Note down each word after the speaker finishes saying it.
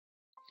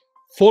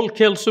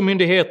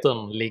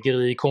Folkhälsomyndigheten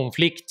ligger i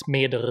konflikt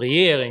med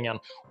regeringen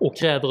och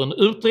kräver en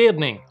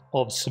utredning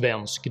av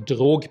svensk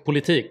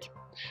drogpolitik.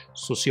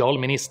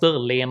 Socialminister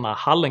Lena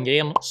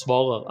Hallengren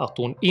svarar att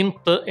hon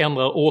inte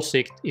ändrar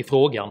åsikt i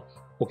frågan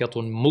och att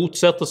hon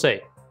motsätter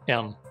sig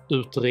en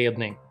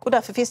utredning. Och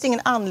därför finns det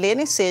ingen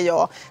anledning, ser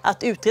jag,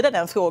 att utreda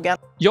den frågan.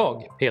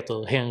 Jag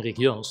heter Henrik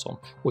Jönsson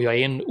och jag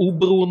är en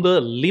oberoende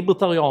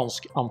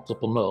libertariansk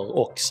entreprenör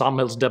och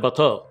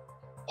samhällsdebattör.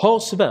 Har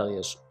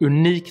Sveriges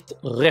unikt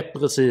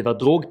repressiva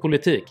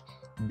drogpolitik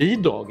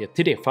bidragit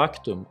till det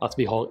faktum att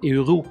vi har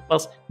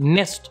Europas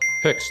näst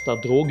högsta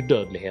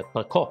drogdödlighet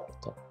per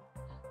capita?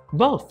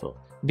 Varför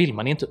vill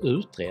man inte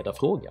utreda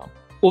frågan?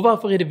 Och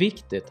varför är det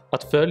viktigt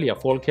att följa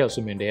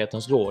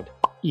Folkhälsomyndighetens råd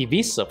i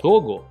vissa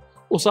frågor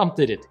och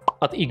samtidigt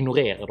att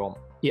ignorera dem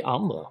i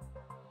andra?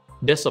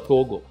 Dessa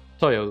frågor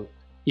tar jag upp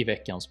i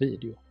veckans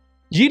video.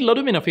 Gillar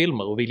du mina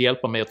filmer och vill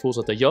hjälpa mig att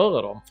fortsätta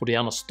göra dem får du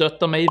gärna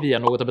stötta mig via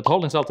något av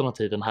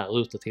betalningsalternativen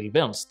här ute till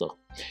vänster.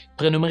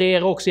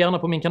 Prenumerera också gärna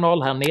på min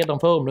kanal här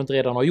nedanför om du inte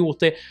redan har gjort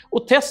det,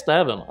 och testa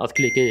även att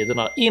klicka i den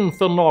här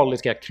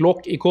infernaliska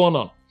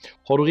klockikonen.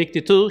 Har du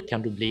riktigt tur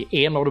kan du bli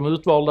en av de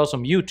utvalda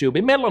som YouTube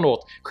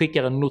emellanåt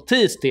skickar en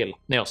notis till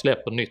när jag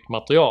släpper nytt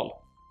material.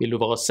 Vill du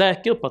vara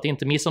säker på att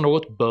inte missa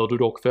något bör du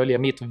dock följa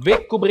mitt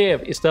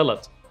veckobrev istället.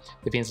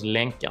 Det finns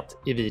länkat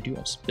i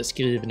videons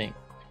beskrivning.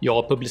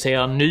 Jag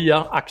publicerar nya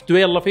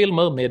aktuella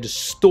filmer med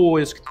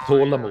stoiskt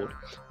tålamod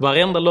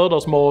varenda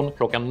lördagsmorgon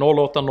klockan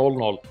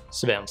 08:00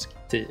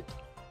 svensk tid.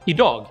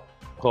 Idag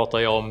pratar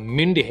jag om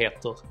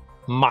myndigheter,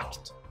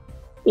 makt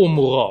och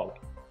moral.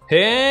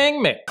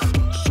 Häng med!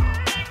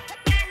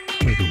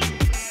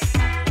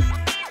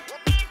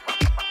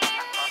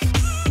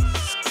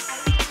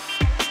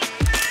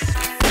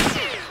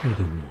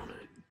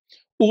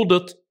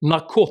 Ordet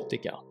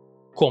narkotika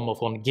kommer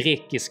från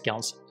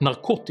grekiskans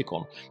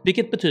narkotikon,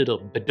 vilket betyder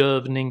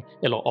bedövning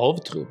eller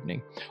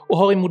avtrubbning, och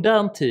har i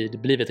modern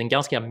tid blivit en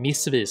ganska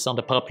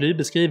missvisande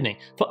paraplybeskrivning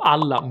för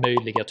alla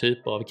möjliga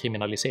typer av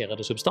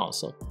kriminaliserade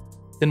substanser.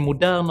 Den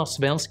moderna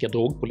svenska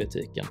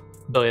drogpolitiken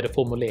började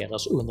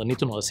formuleras under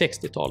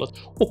 1960-talet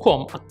och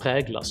kom att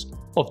präglas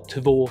av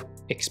två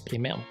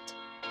experiment.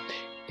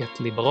 Ett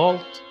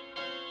liberalt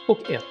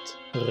och ett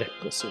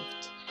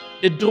repressivt.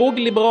 Det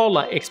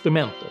drogliberala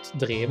experimentet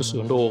drevs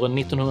under åren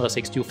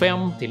 1965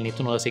 till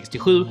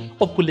 1967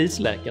 av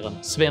polisläkaren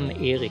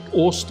Sven-Erik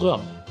Åström,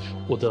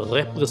 och det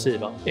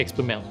repressiva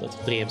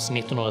experimentet drevs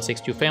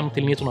 1965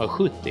 till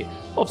 1970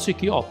 av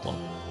psykiatern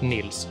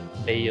Nils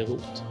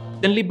Bejerot.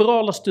 Den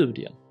liberala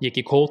studien gick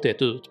i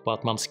korthet ut på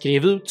att man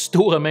skrev ut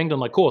stora mängder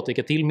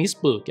narkotika till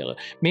missbrukare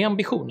med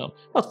ambitionen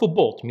att få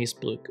bort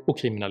missbruk och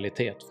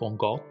kriminalitet från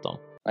gatan.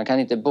 Man kan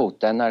inte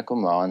bota en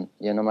narkoman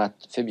genom att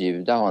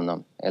förbjuda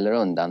honom eller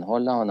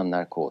undanhålla honom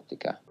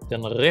narkotika.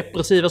 Den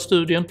repressiva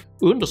studien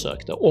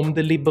undersökte om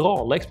det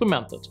liberala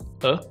experimentet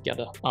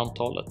ökade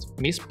antalet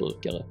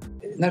missbrukare.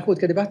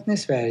 Narkotikadebatten i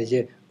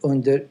Sverige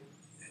under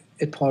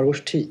ett par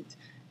års tid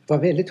var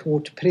väldigt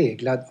hårt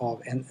präglad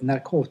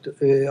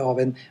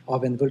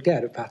av en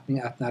vulgäruppfattning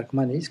att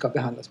narkomani ska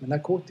behandlas med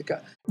narkotika.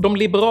 De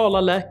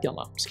liberala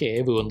läkarna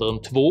skrev under en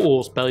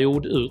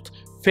 2-årsperiod ut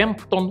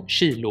 15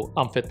 kilo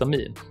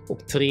amfetamin och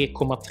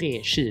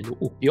 3,3 kilo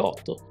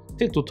opiater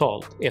till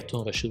totalt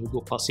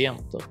 120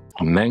 patienter.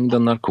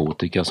 Mängden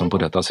narkotika som på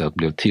detta sätt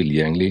blev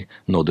tillgänglig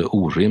nådde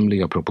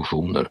orimliga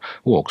proportioner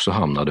och också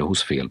hamnade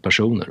hos fel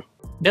personer.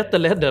 Detta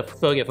ledde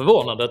föga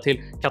förvånande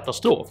till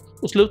katastrof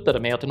och slutade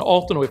med att en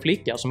 18-årig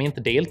flicka som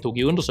inte deltog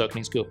i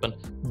undersökningsgruppen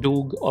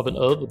dog av en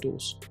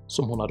överdos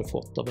som hon hade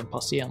fått av en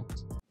patient.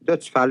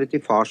 Dödsfallet i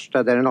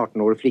Farsta där en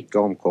 18-årig flicka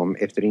omkom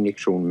efter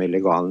injektion med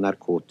legal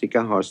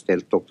narkotika har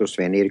ställt Dr.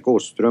 Sven-Erik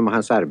Åström och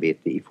hans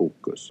arbete i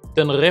fokus.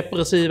 Den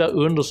repressiva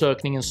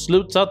undersökningens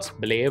slutsats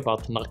blev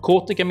att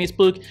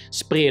narkotikamissbruk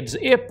spreds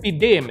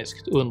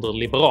epidemiskt under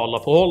liberala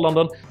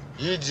förhållanden.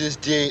 You just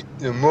ate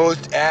the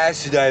most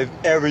acid I've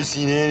ever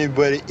seen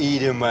anybody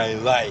eat in my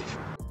life.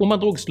 Och man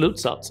drog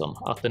slutsatsen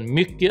att en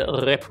mycket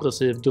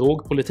repressiv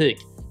drogpolitik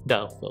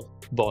därför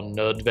var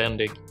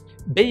nödvändig.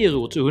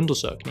 Bejerots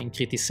undersökning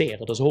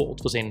kritiserades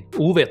hårt för sin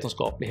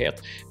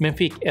ovetenskaplighet men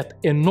fick ett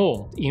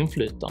enormt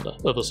inflytande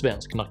över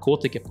svensk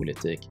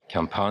narkotikapolitik.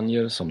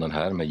 Kampanjer som den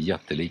här med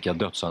jättelika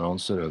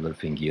dödsannonser över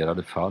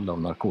fingerade fall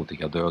av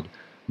narkotikadöd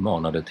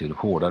manade till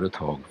hårdare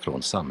tag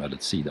från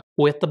samhällets sida.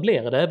 Och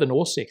etablerade även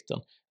åsikten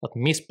att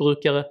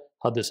missbrukare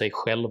hade sig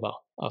själva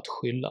att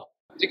skylla.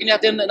 Tycker ni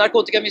att en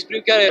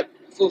narkotikamissbrukare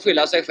får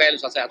skylla sig själv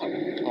så att säga?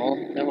 Ja,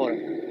 det var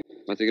det.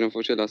 Jag tycker de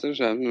får skylla sig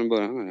själv när de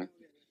börjar med det.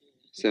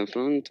 Sen får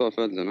de ta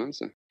följderna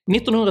alltså.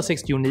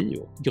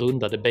 1969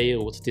 grundade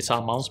Bejerot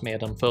tillsammans med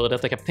den före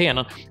detta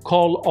kaptenen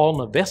Carl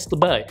Arne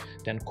Westerberg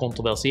den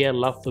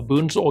kontroversiella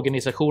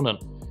förbundsorganisationen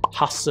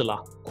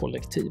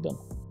Hassela-kollektiven.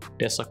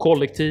 Dessa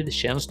kollektiv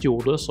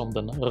tjänstgjorde som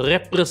den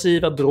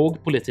repressiva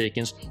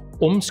drogpolitikens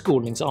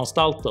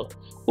omskolningsanstalter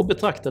och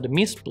betraktade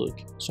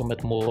missbruk som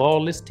ett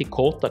moraliskt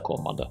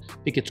tillkortakommande,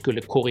 vilket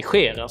skulle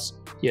korrigeras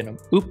genom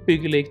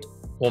uppbyggligt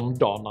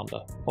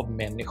omdanande av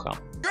människan.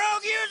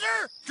 Drug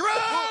user!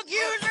 Drug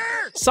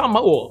user!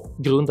 Samma år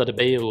grundade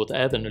Beirut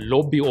även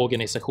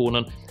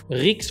lobbyorganisationen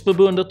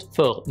Riksförbundet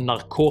för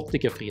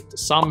narkotikafritt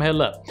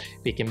samhälle,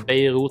 vilken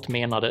Beirut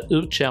menade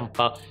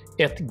utkämpa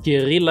ett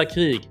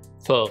gerillakrig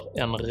för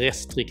en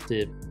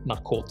restriktiv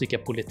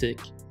narkotikapolitik.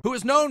 Who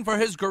is known for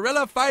his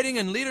guerrilla fighting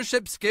and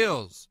leadership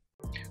skills.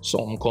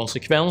 Som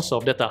konsekvens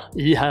av detta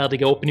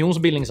ihärdiga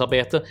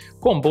opinionsbildningsarbete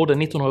kom både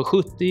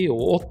 1970-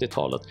 och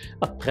 80-talet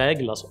att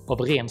präglas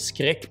av ren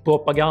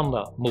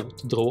skräckpropaganda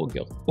mot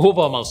droger. Och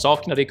vad man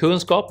saknade i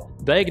kunskap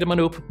vägde man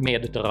upp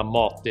med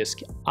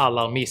dramatisk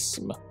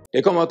alarmism.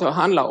 Det kommer att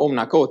handla om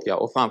narkotika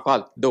och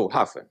framförallt då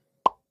haschen.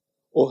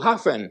 Och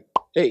haschen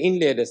är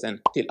inledelsen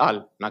till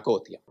all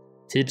narkotika.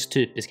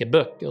 Tidstypiska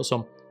böcker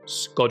som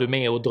 “Ska du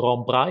med och dra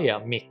en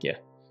braja, Micke?”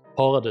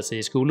 parade sig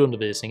i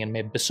skolundervisningen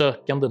med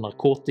besökande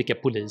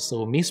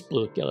narkotikapoliser och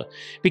missbrukare,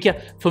 vilka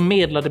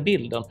förmedlade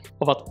bilden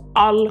av att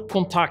all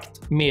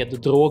kontakt med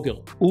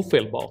droger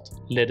ofelbart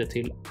ledde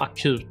till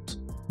akut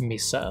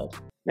misär.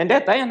 Men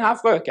detta är en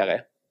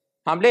haschrökare.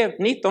 Han blev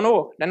 19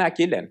 år, den här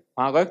killen,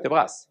 och han rökte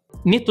brass.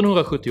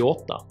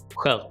 1978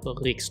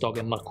 skärper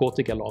riksdagen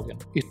narkotikalagen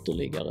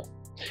ytterligare.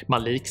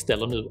 Man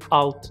likställer nu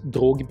allt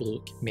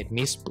drogbruk med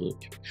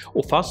missbruk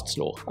och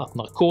fastslår att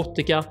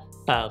narkotika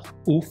är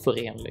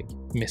oförenlig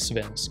med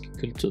svensk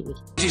kultur.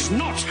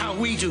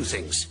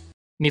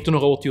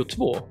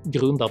 1982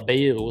 grundar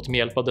Beirut med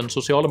hjälp av den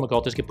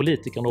socialdemokratiska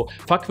politikern och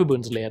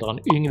fackförbundsledaren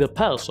Yngve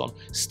Persson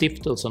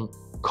stiftelsen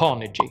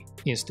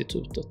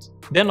Carnegie-institutet.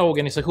 Denna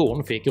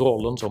organisation fick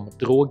rollen som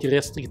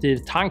drogrestriktiv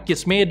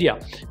tankesmedja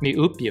med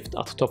uppgift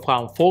att ta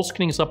fram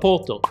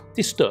forskningsrapporter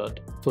till stöd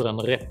för en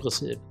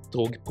repressiv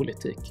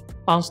drogpolitik.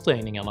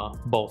 Ansträngningarna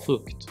bar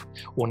frukt,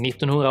 och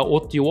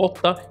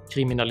 1988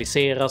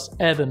 kriminaliseras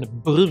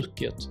även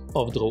bruket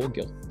av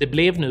droger. Det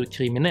blev nu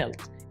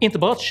kriminellt inte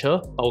bara att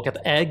köpa och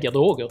att äga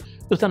droger,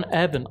 utan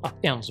även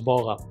att ens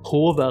vara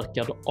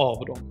påverkad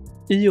av dem.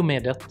 I och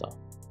med detta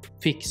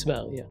fick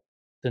Sverige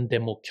den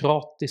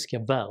demokratiska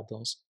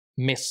världens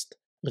mest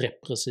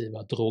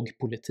repressiva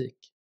drogpolitik.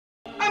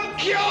 I'm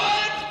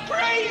cured!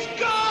 Praise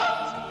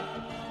God!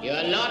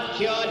 You're not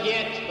cured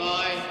yet, boy.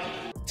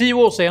 10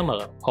 år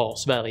senare har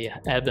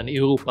Sverige även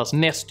Europas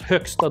näst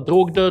högsta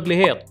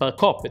drogdödlighet per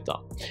capita,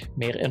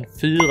 mer än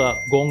 4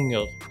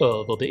 gånger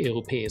över det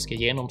europeiska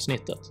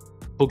genomsnittet.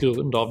 På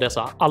grund av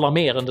dessa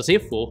alarmerande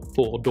siffror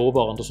får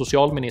dåvarande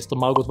socialminister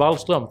Margot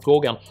Wallström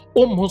frågan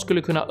om hon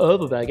skulle kunna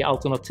överväga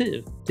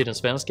alternativ till den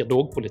svenska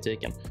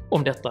drogpolitiken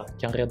om detta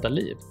kan rädda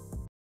liv.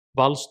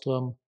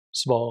 Wallström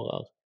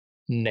svarar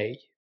nej.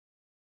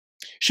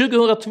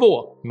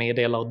 2002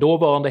 meddelar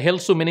dåvarande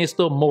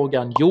hälsominister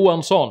Morgan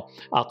Johansson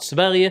att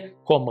Sverige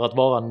kommer att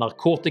vara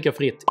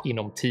narkotikafritt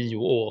inom 10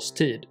 års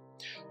tid,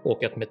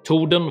 och att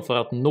metoden för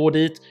att nå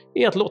dit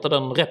är att låta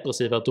den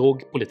repressiva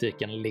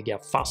drogpolitiken ligga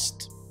fast.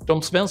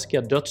 De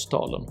svenska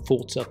dödstalen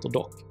fortsätter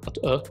dock att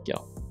öka,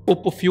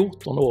 och på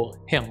 14 år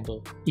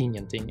händer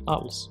ingenting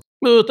alls.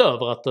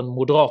 Utöver att den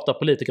moderata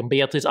politikern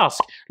Beatrice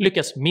Ask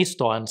lyckas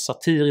missta en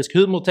satirisk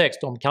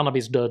humortext om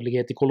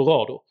cannabisdödlighet i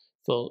Colorado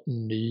för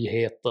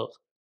nyheter.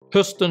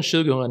 Hösten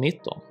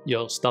 2019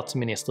 gör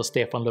statsminister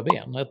Stefan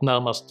Löfven ett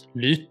närmast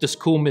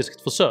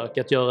lyteskomiskt försök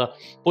att göra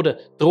både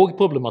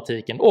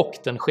drogproblematiken och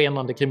den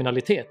skenande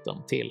kriminaliteten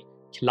till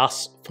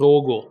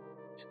klassfrågor.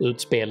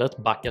 Utspelet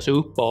backas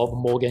upp av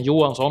Morgan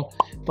Johansson,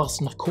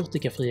 vars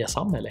narkotikafria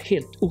samhälle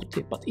helt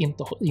otippat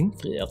inte har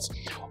infriats,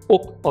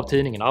 och av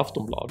tidningen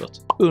Aftonbladet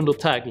under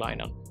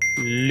taglinen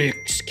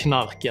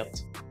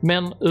 “Lyxknarket”.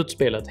 Men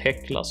utspelet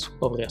häcklas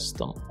av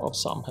resten av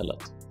samhället.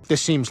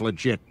 This seems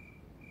legit.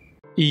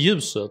 I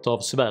ljuset av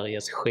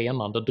Sveriges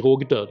skenande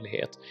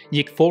drogdödlighet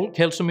gick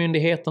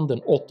Folkhälsomyndigheten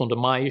den 8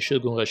 maj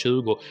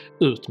 2020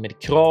 ut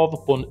med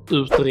krav på en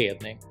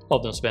utredning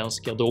av den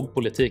svenska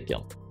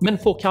drogpolitiken, men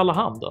får kalla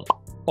handen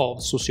av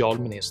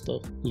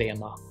socialminister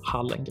Lena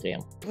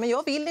Hallengren. Men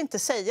jag vill inte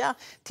säga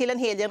till en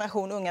hel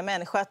generation unga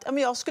människor att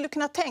jag skulle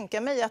kunna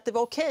tänka mig att det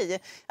var okej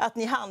att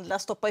ni handlar,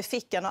 stoppar i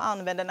fickan och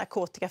använder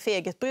narkotika för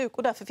eget bruk,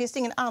 och därför finns det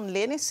ingen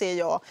anledning, ser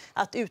jag,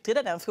 att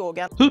utreda den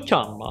frågan. Hur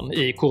kan man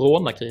i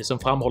coronakrisen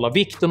framhålla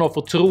vikten av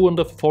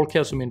förtroende för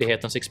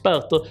Folkhälsomyndighetens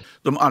experter?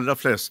 De allra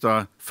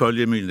flesta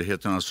följer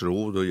myndigheternas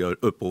råd och gör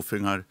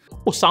uppoffringar.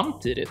 Och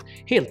samtidigt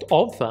helt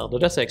avfärda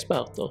dessa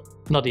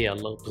experter när det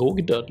gäller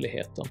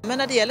drogdödligheten. Men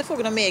när det gäller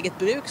frågan om eget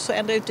bruk så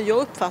ändrar inte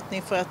jag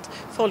uppfattning för att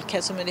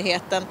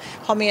Folkhälsomyndigheten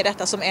har med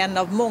detta som en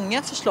av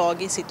många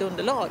förslag i sitt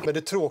underlag. Men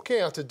det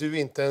tråkiga är att du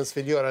inte ens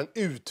vill göra en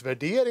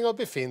utvärdering av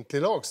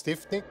befintlig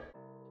lagstiftning.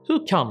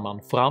 Hur kan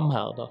man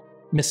framhärda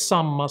med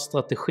samma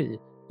strategi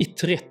i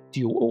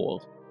 30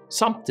 år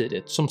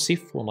samtidigt som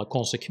siffrorna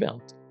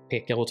konsekvent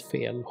pekar åt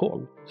fel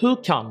håll?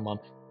 Hur kan man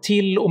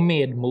till och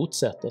med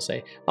motsätta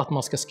sig att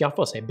man ska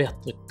skaffa sig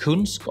bättre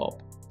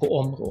kunskap på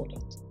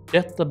området?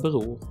 Detta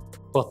beror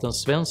på att den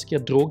svenska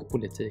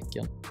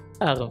drogpolitiken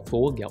är en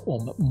fråga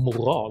om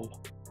moral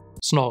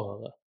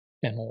snarare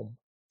än om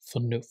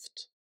förnuft.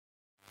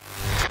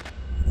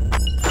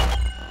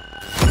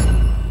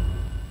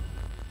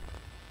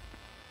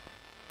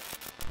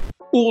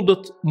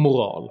 Ordet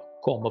moral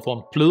kommer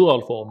från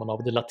pluralformen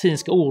av det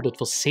latinska ordet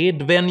för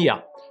sedvänja,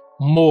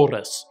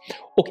 mores,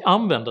 och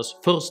användes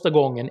första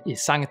gången i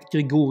Sankt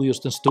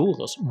Gregorius den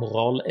stores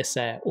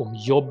moralessä om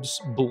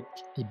Jobs bok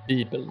i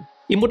Bibeln.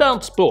 I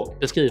modernt språk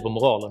beskriver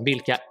moralen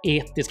vilka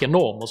etiska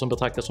normer som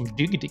betraktas som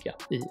dygdiga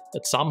i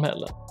ett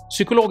samhälle.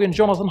 Psykologen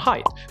Jonathan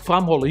Haidt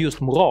framhåller just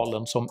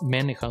moralen som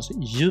människans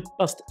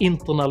djupast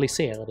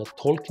internaliserade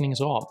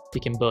tolkningsram,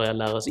 vilken börjar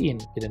läras in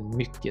vid en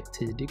mycket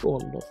tidig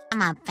ålder.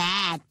 I'm a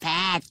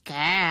bad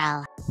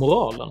girl.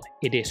 Moralen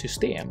är det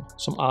system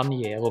som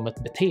anger om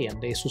ett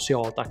beteende är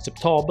socialt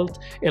acceptabelt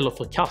eller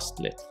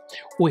förkastligt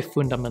och är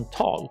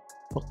fundamental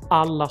för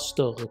alla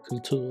större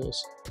kulturers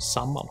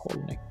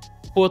sammanhållning.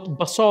 På ett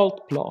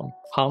basalt plan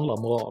handlar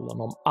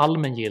moralen om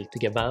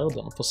allmängiltiga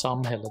värden för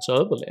samhällets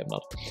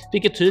överlevnad,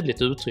 vilket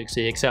tydligt uttrycks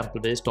i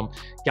exempelvis de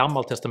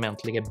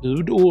gammaltestamentliga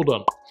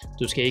budorden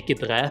 “Du ska icke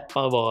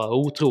dräpa, vara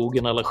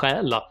otrogen eller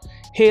stjäla”,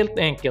 helt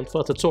enkelt för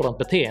att ett sådant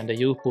beteende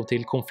ger upphov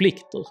till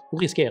konflikter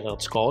och riskerar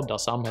att skada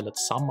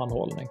samhällets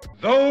sammanhållning.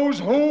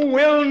 Those who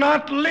will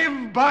not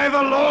live by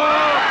the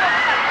law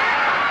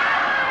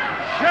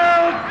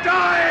shall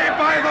die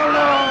by the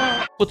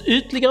law! På ett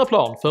ytligare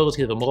plan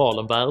föreskriver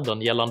moralen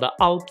värden gällande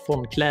allt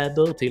från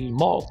kläder till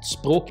mat,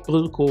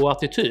 språkbruk och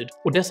attityd,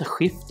 och dessa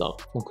skiftar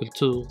från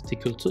kultur till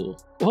kultur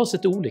och har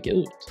sett olika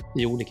ut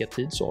i olika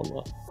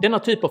tidsåldrar. Denna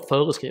typ av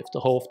föreskrifter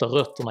har ofta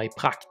rötterna i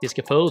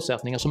praktiska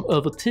förutsättningar som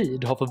över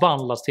tid har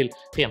förvandlats till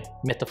rent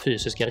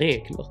metafysiska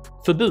regler.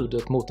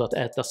 Förbudet mot att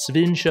äta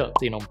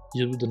svinkött inom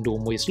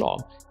judendom och islam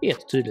är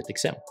ett tydligt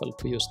exempel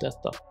på just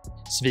detta.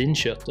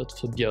 Svinköttet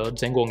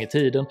förbjöds en gång i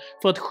tiden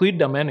för att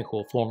skydda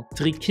människor från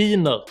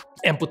trikiner,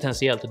 en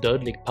potentiellt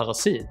dödlig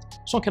parasit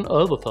som kan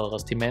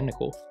överföras till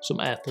människor som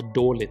äter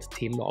dåligt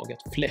tillagat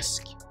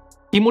fläsk.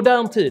 I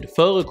modern tid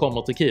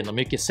förekommer trikiner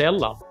mycket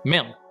sällan,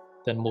 men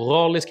den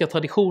moraliska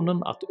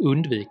traditionen att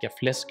undvika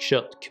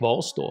fläskkött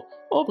kvarstår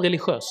av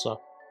religiösa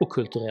och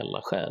kulturella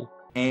skäl.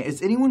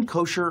 Is anyone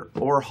kosher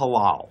or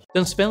halal?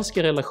 Den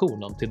svenska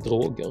relationen till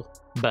droger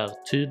bär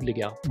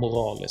tydliga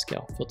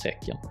moraliska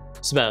förtecken.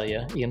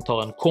 Sverige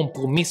intar en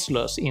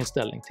kompromisslös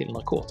inställning till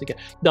narkotika,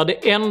 där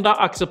det enda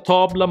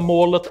acceptabla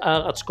målet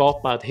är att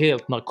skapa ett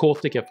helt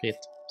narkotikafritt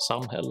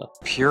samhälle.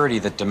 Purity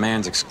that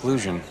demands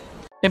exclusion.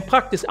 En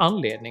praktisk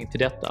anledning till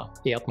detta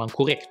är att man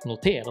korrekt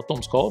noterat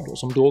de skador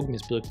som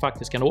drogmissbruk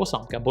faktiskt kan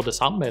åsamka både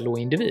samhälle och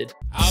individ.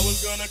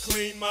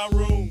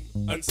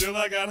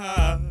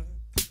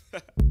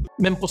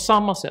 Men på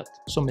samma sätt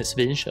som med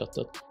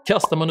svinköttet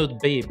kastar man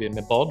ut babyn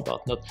med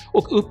badvattnet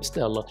och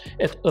uppställer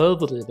ett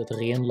överdrivet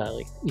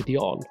renlärigt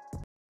ideal.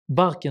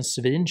 Varken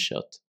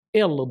svinkött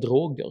eller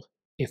droger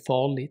är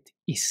farligt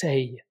i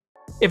sig.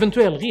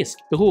 Eventuell risk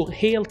beror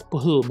helt på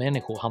hur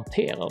människor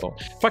hanterar dem.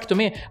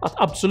 Faktum är att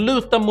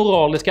absoluta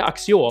moraliska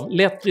axiom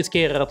lätt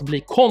riskerar att bli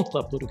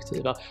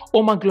kontraproduktiva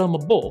om man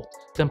glömmer bort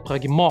den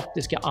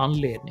pragmatiska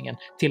anledningen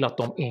till att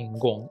de en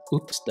gång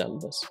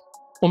uppställdes.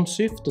 Om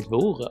syftet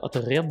vore att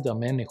rädda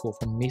människor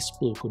från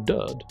missbruk och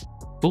död,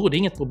 vore det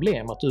inget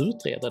problem att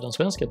utreda den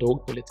svenska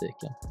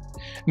drogpolitiken.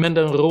 Men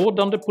den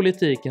rådande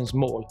politikens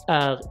mål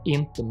är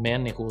inte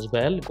människors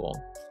välgång,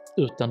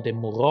 utan det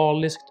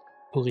moraliskt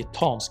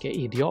puritanska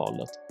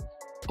idealet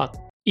att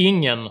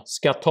ingen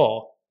ska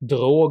ta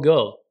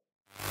droger.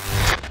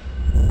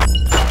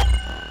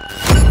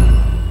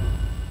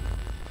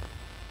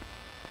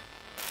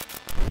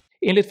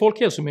 Enligt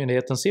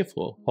Folkhälsomyndighetens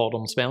siffror har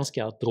de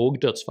svenska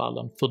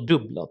drogdödsfallen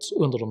fördubblats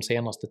under de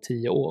senaste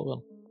 10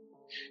 åren.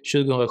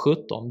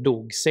 2017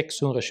 dog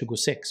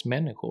 626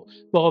 människor,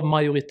 varav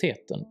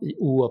majoriteten i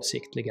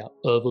oavsiktliga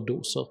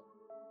överdoser.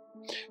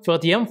 För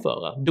att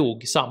jämföra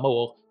dog samma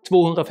år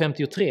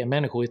 253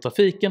 människor i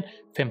trafiken,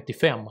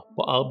 55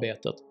 på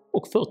arbetet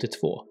och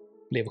 42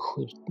 blev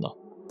skjutna.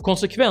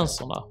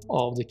 Konsekvenserna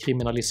av det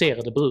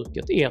kriminaliserade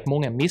bruket är att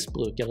många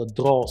missbrukare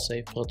drar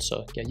sig för att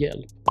söka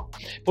hjälp.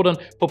 På den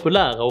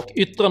populära och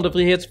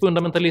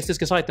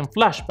yttrandefrihetsfundamentalistiska sajten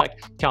Flashback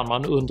kan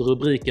man under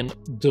rubriken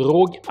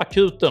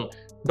 “Drogakuten”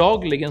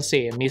 dagligen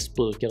se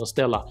missbrukare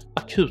ställa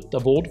akuta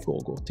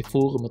vårdfrågor till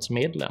forumets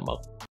medlemmar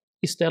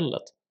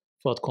istället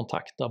för att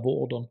kontakta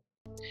vården.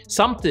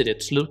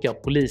 Samtidigt slukar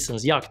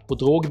polisens jakt på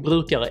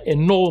drogbrukare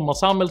enorma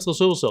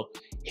samhällsresurser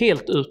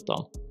helt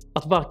utan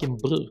att varken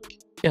bruk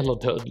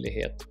eller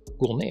dödlighet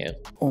går ner.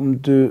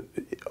 Om du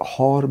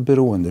har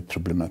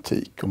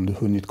beroendeproblematik, om du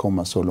hunnit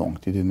komma så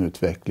långt i din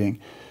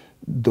utveckling,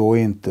 då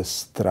är inte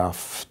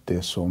straff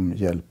det som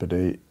hjälper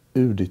dig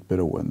ur ditt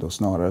beroende, och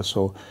snarare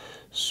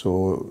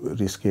så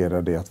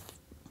riskerar det att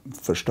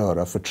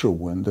förstöra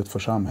förtroendet för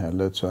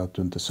samhället så att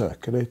du inte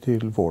söker dig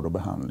till vård och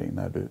behandling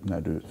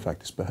när du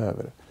faktiskt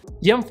behöver det.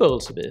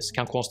 Jämförelsevis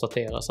kan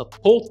konstateras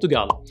att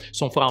Portugal,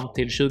 som fram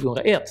till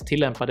 2001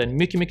 tillämpade en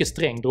mycket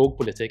sträng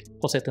drogpolitik,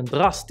 har sett en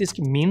drastisk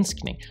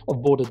minskning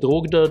av både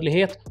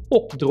drogdödlighet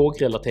och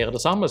drogrelaterade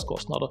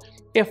samhällskostnader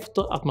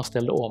efter att man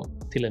ställde om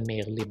till en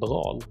mer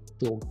liberal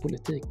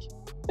drogpolitik.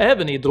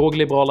 Även i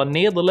drogliberala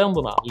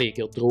Nederländerna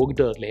ligger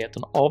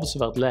drogdödligheten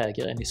avsevärt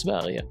lägre än i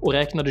Sverige och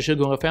räknade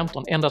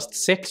 2015 endast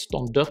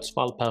 16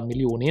 dödsfall per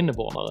miljon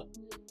invånare,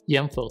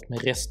 jämfört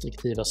med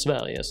restriktiva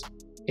Sveriges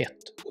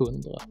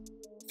 100.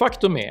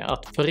 Faktum är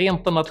att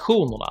Förenta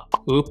Nationerna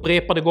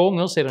upprepade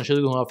gånger sedan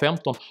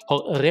 2015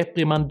 har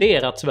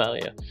reprimanderat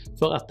Sverige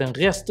för att den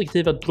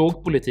restriktiva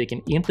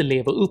drogpolitiken inte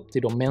lever upp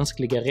till de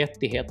mänskliga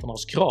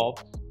rättigheternas krav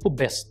på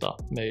bästa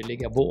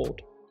möjliga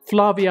vård.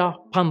 Flavia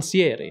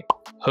Pansieri,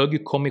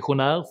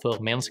 högkommissionär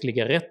för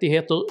mänskliga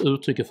rättigheter,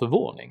 uttrycker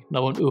förvåning när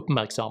hon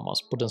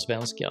uppmärksammas på den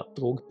svenska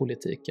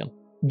drogpolitiken.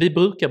 Vi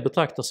brukar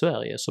betrakta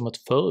Sverige som ett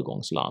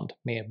föregångsland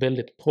med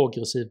väldigt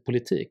progressiv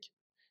politik.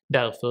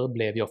 Därför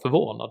blev jag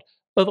förvånad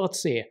över att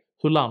se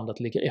hur landet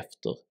ligger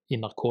efter i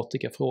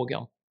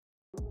narkotikafrågan.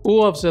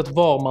 Oavsett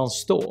var man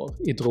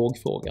står i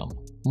drogfrågan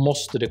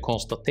måste det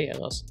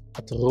konstateras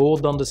att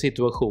rådande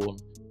situation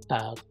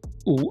är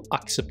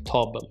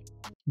oacceptabel.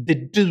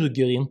 Det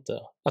duger inte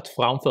att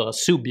framföra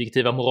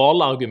subjektiva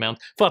moralargument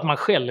för att man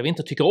själv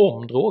inte tycker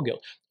om droger,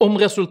 om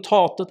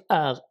resultatet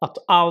är att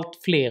allt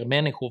fler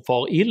människor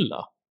far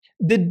illa.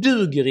 Det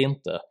duger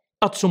inte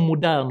att som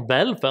modern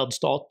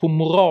välfärdsstat på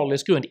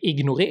moralisk grund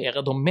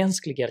ignorera de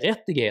mänskliga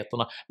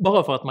rättigheterna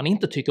bara för att man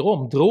inte tycker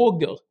om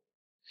droger.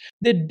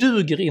 Det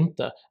duger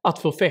inte att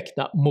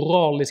förfäkta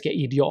moraliska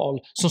ideal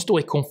som står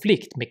i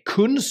konflikt med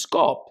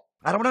kunskap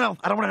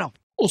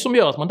och som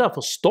gör att man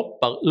därför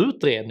stoppar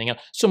utredningar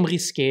som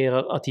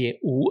riskerar att ge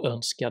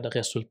oönskade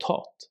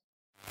resultat.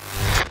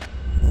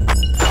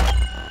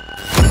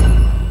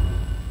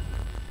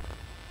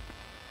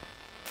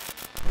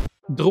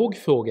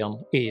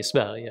 Drogfrågan är i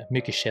Sverige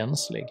mycket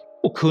känslig,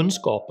 och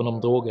kunskapen om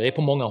droger är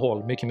på många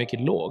håll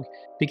mycket låg,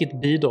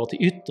 vilket bidrar till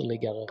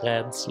ytterligare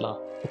rädsla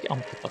och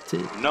antipati.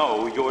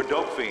 Know your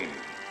dope fiend.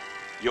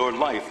 Your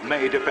life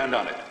may depend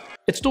on it.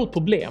 Ett stort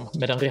problem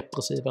med den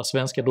repressiva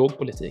svenska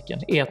drogpolitiken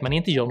är att man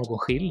inte gör någon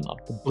skillnad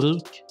på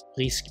bruk,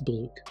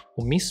 riskbruk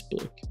och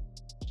missbruk.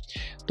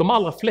 De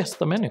allra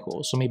flesta människor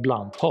som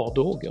ibland tar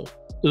droger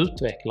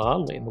utvecklar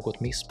aldrig något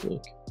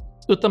missbruk,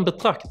 utan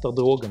betraktar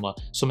drogerna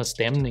som en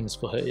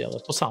stämningsförhöjare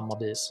på samma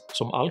vis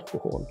som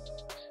alkohol.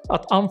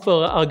 Att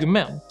anföra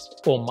argument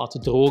om att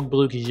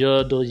drogbruk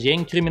göder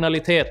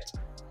gängkriminalitet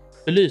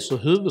belyser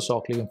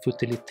huvudsakligen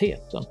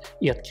futiliteten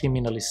i att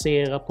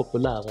kriminalisera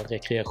populära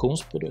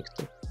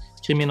rekreationsprodukter.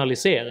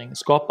 Kriminalisering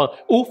skapar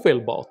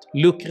ofelbart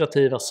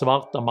lukrativa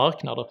svarta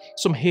marknader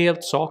som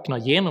helt saknar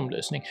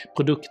genomlysning,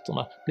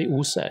 produkterna blir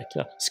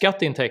osäkra,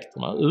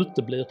 skatteintäkterna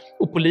uteblir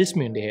och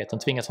polismyndigheten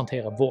tvingas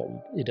hantera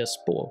våld i dess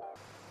spår.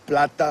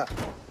 Plata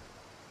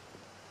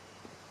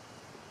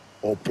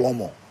och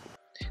plomo.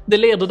 Det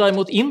leder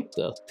däremot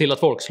inte till att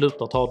folk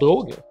slutar ta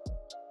droger.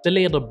 Det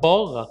leder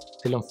bara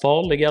till en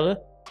farligare,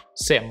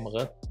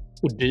 sämre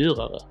och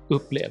dyrare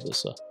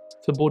upplevelse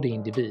för både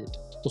individ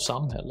och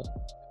samhälle.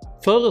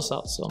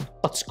 Föresatsen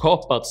att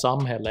skapa ett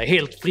samhälle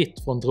helt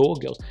fritt från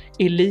droger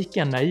är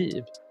lika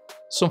naiv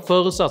som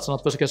föresatsen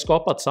att försöka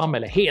skapa ett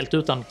samhälle helt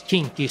utan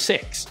kinky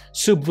sex,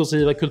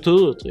 subversiva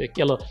kulturuttryck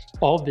eller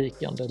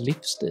avvikande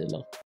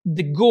livsstilar.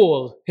 Det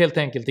går helt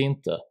enkelt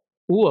inte,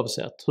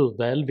 oavsett hur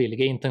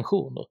välvilliga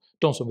intentioner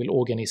de som vill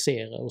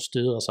organisera och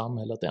styra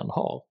samhället än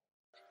har.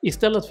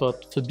 Istället för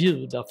att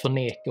förbjuda,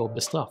 förneka och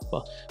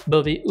bestraffa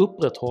bör vi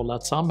upprätthålla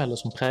ett samhälle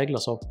som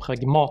präglas av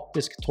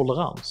pragmatisk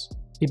tolerans.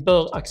 Vi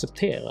bör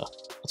acceptera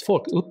att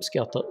folk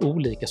uppskattar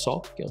olika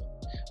saker,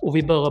 och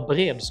vi bör ha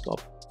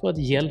beredskap för att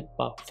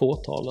hjälpa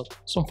fåtalet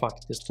som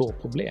faktiskt får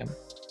problem,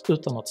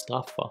 utan att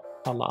straffa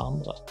alla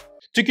andra.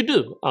 Tycker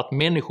du att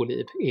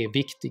människoliv är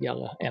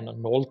viktigare än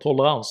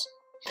nolltolerans?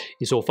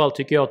 I så fall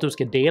tycker jag att du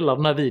ska dela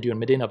den här videon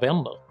med dina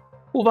vänner.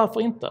 Och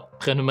varför inte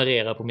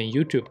prenumerera på min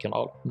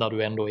YouTube-kanal när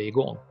du ändå är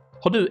igång?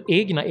 Har du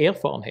egna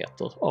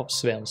erfarenheter av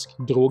svensk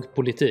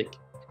drogpolitik?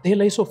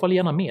 Dela i så fall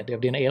gärna med dig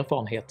av dina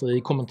erfarenheter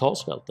i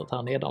kommentarsfältet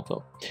här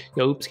nedanför.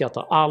 Jag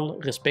uppskattar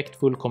all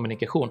respektfull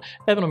kommunikation,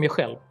 även om jag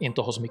själv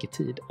inte har så mycket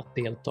tid att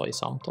delta i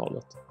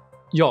samtalet.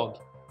 Jag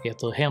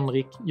heter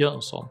Henrik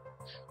Jönsson,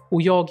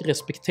 och jag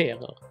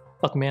respekterar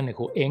att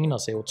människor ägnar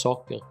sig åt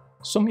saker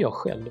som jag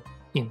själv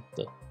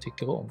inte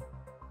tycker om.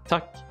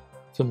 Tack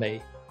för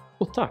mig,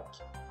 och tack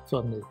för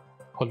att ni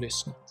har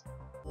lyssnat.